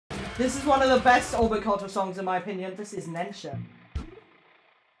This is one of the best Orbit Culture songs in my opinion. This is Nensha.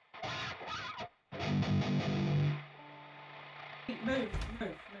 Move.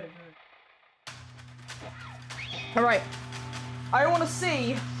 Alright. I want to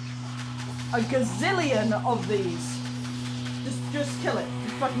see a gazillion of these. Just kill it.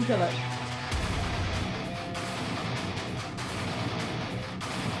 Just fucking kill it.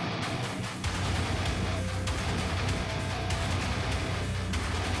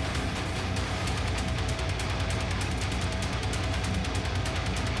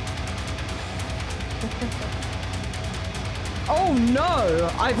 Oh no!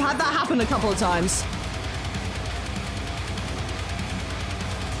 I've had that happen a couple of times.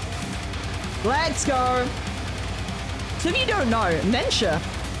 Let's go! So if you don't know, Nensha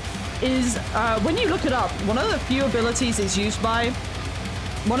is, when you look it up, one of the few abilities it's used by,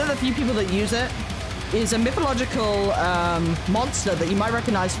 one of the few people that use it, is a mythological monster that you might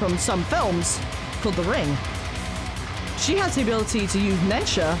recognize from some films called The Ring. She has the ability to use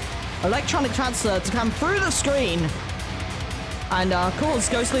Nensha, electronic transfer, to come through the screen and cause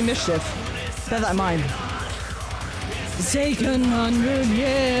ghostly mischief. Bear that in mind. Taken 100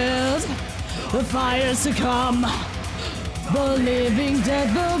 years, the fires to come. The living dead,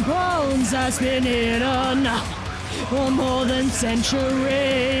 the bones has been hidden for more than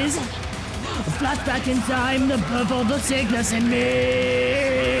centuries. A flashback in time, the birth of the sickness in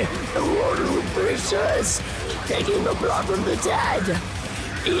me. The watery creatures, taking the blood from the dead.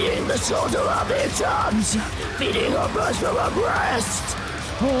 Eating the shoulder of victims, feeding a breast from a breast.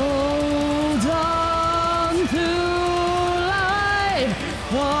 Hold on to life,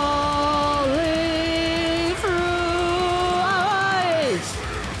 falling through eyes.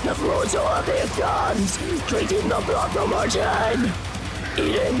 The fruits of victims, drinking the blood from our dead.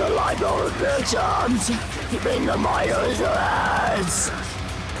 Eating the life of victims, keeping the miners' heads.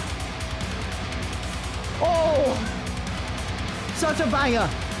 Oh! Such a banger.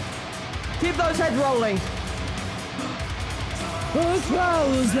 Keep those heads rolling. The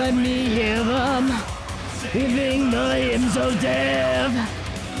crows, let me hear them, giving the hymns of death.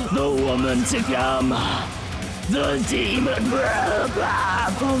 The woman to come, the demon breath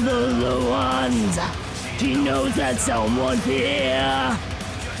of the little ones. She knows that someone's here,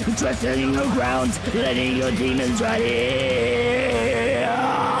 treading her ground, letting your demons right here.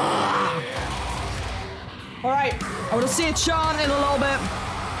 All right. I want to see a chant in a little bit.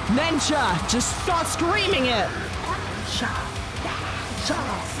 Nensha, just start screaming it.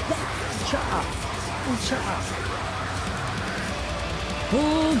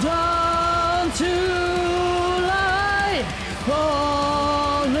 Hold on to life,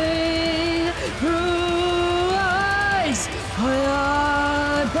 falling through ice.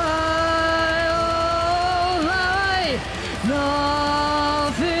 By all life,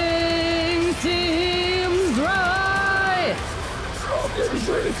 nothing seems right.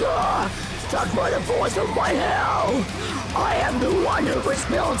 Struck by the force of my hell, I am the one who was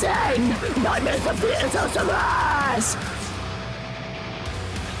building nightmares of the sorcerers.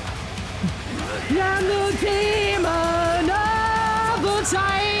 I'm the demon of the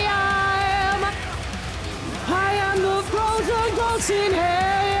time. I am the frozen ghost in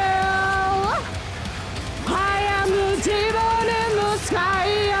hell. I am the demon in the sky.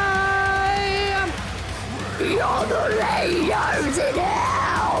 You're the layers in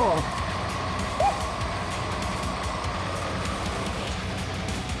hell.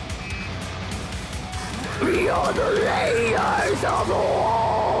 You're the layers of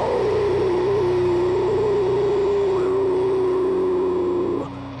all.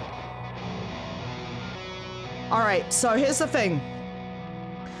 Alright, so here's the thing.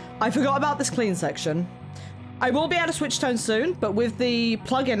 I forgot about this clean section. I will be able to switch tones soon, but with the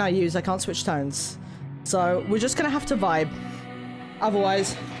plugin I use, I can't switch tones. So we're just gonna have to vibe.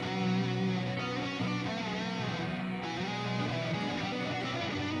 Otherwise...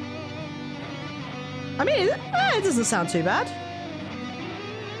 I mean, it doesn't sound too bad.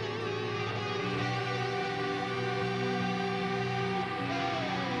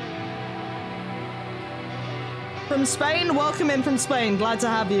 From Spain, welcome in from Spain. Glad to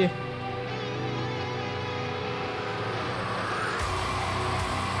have you.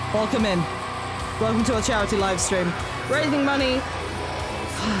 Welcome in. Welcome to our charity live stream. Raising money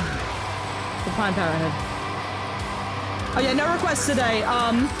for Planned Parenthood. Oh yeah, no requests today.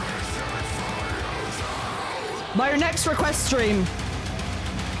 My next request stream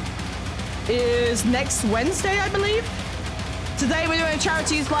is next Wednesday, I believe. Today we're doing a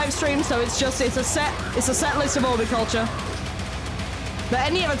charities live stream, so it's a set list of Orbit Culture. But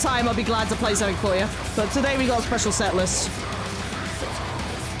any other time I'll be glad to play something for you. But today we got a special set list.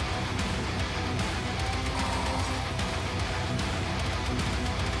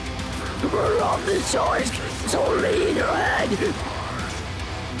 Hammer of the sword is only in your head.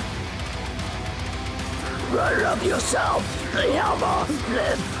 Run of yourself, the hammer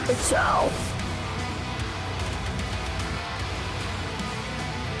lives itself.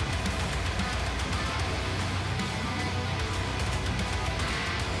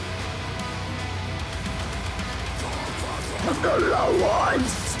 The low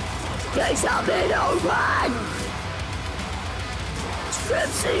ones, gates have been open.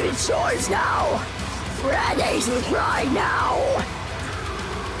 Strips even swords now, ready to fly now.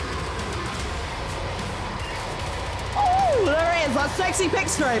 Oh, there it is, that sexy pick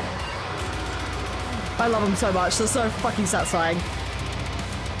stripe. I love them so much, they're so fucking satisfying.